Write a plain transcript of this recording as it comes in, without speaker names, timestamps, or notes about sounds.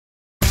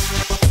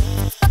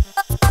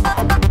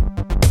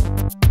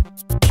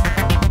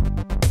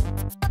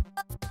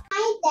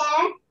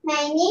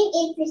name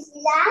is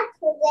Priscilla.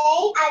 Today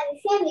I will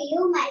share with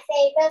you my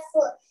favorite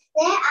food.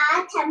 There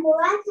are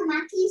tempura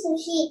tamaki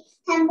sushi.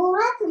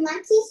 Tempura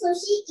tamaki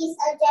sushi is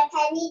a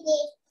Japanese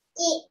dish.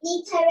 It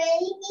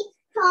literally means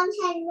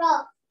content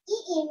roll.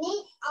 It is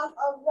made of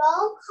a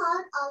roll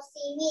called of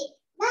seaweed,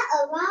 wrapped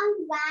around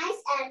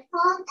rice and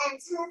corn and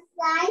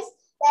sliced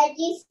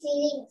veggie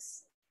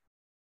fillings.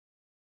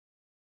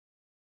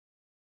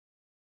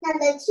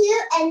 Number 2,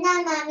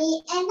 edamame.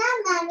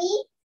 Edamame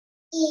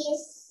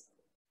is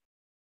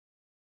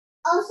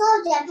also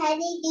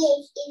Japanese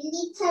dish. It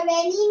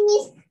literally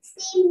means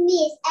steamed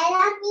meat.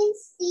 Edam means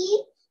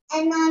steamed,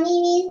 edamame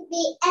means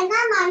beef.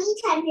 Edamame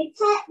can be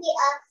prepared with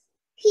a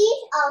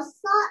pinch of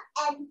salt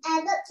and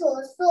added to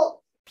a soup,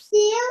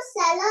 stew,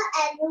 salad,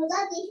 and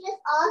noodle dishes,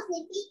 or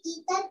simply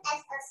eaten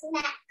as a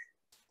snack.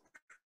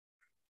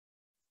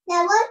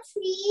 Number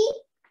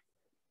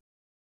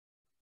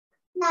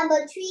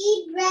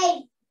 3,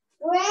 bread.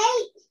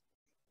 Bread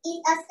is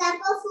a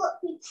staple food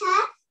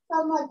prepared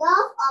from a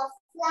dough of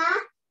flour,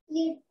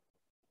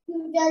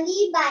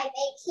 usually by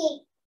baking.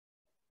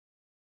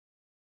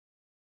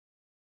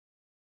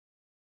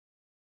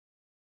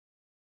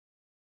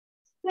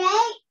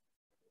 Bread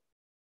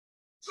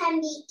can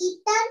be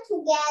eaten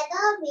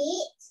together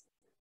with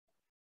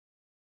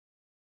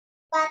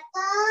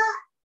butter,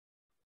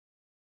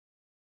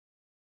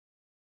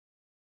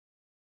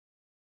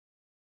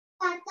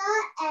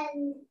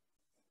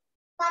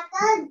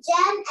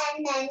 jam,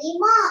 and many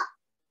more.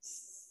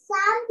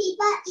 Some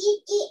people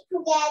eat it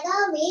together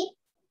with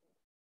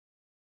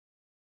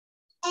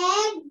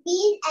egg,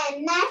 bean,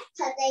 and mashed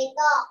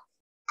potato.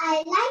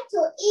 I like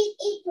to eat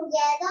it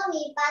together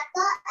with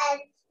butter and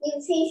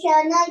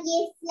nutritional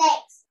yeast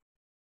flakes.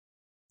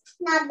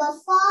 Number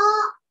 4,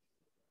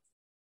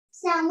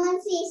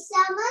 salmon fish.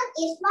 Salmon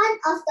is one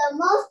of the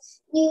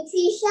most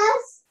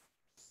nutritious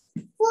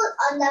food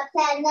on the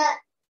planet.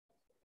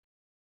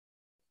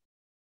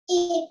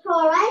 It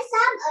provides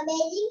some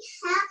amazing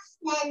health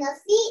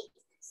benefits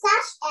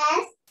such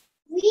as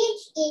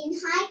rich in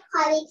high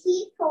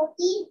quality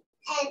protein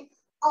and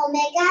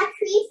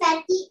omega-3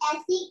 fatty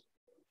acid,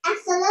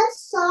 excellent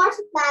source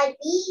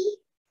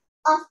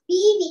of B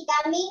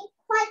vitamin,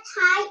 quite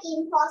high in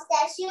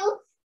potassium,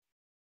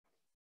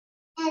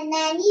 and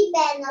many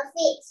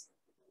benefits.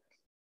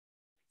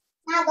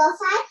 Number 5,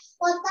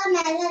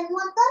 watermelon.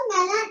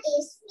 Watermelon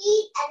is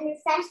sweet and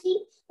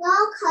refreshing,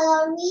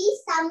 low-calorie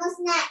summer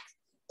snack.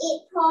 It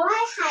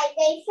provides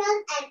hydration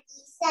and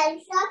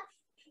essential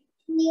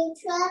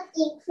nutrients,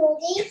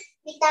 including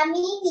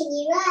vitamin,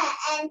 mineral,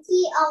 and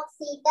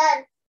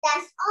antioxidants.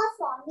 That's all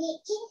for me.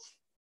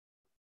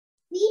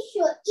 We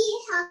should eat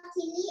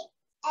healthily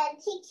and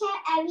take care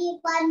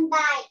everyone.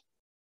 Bye.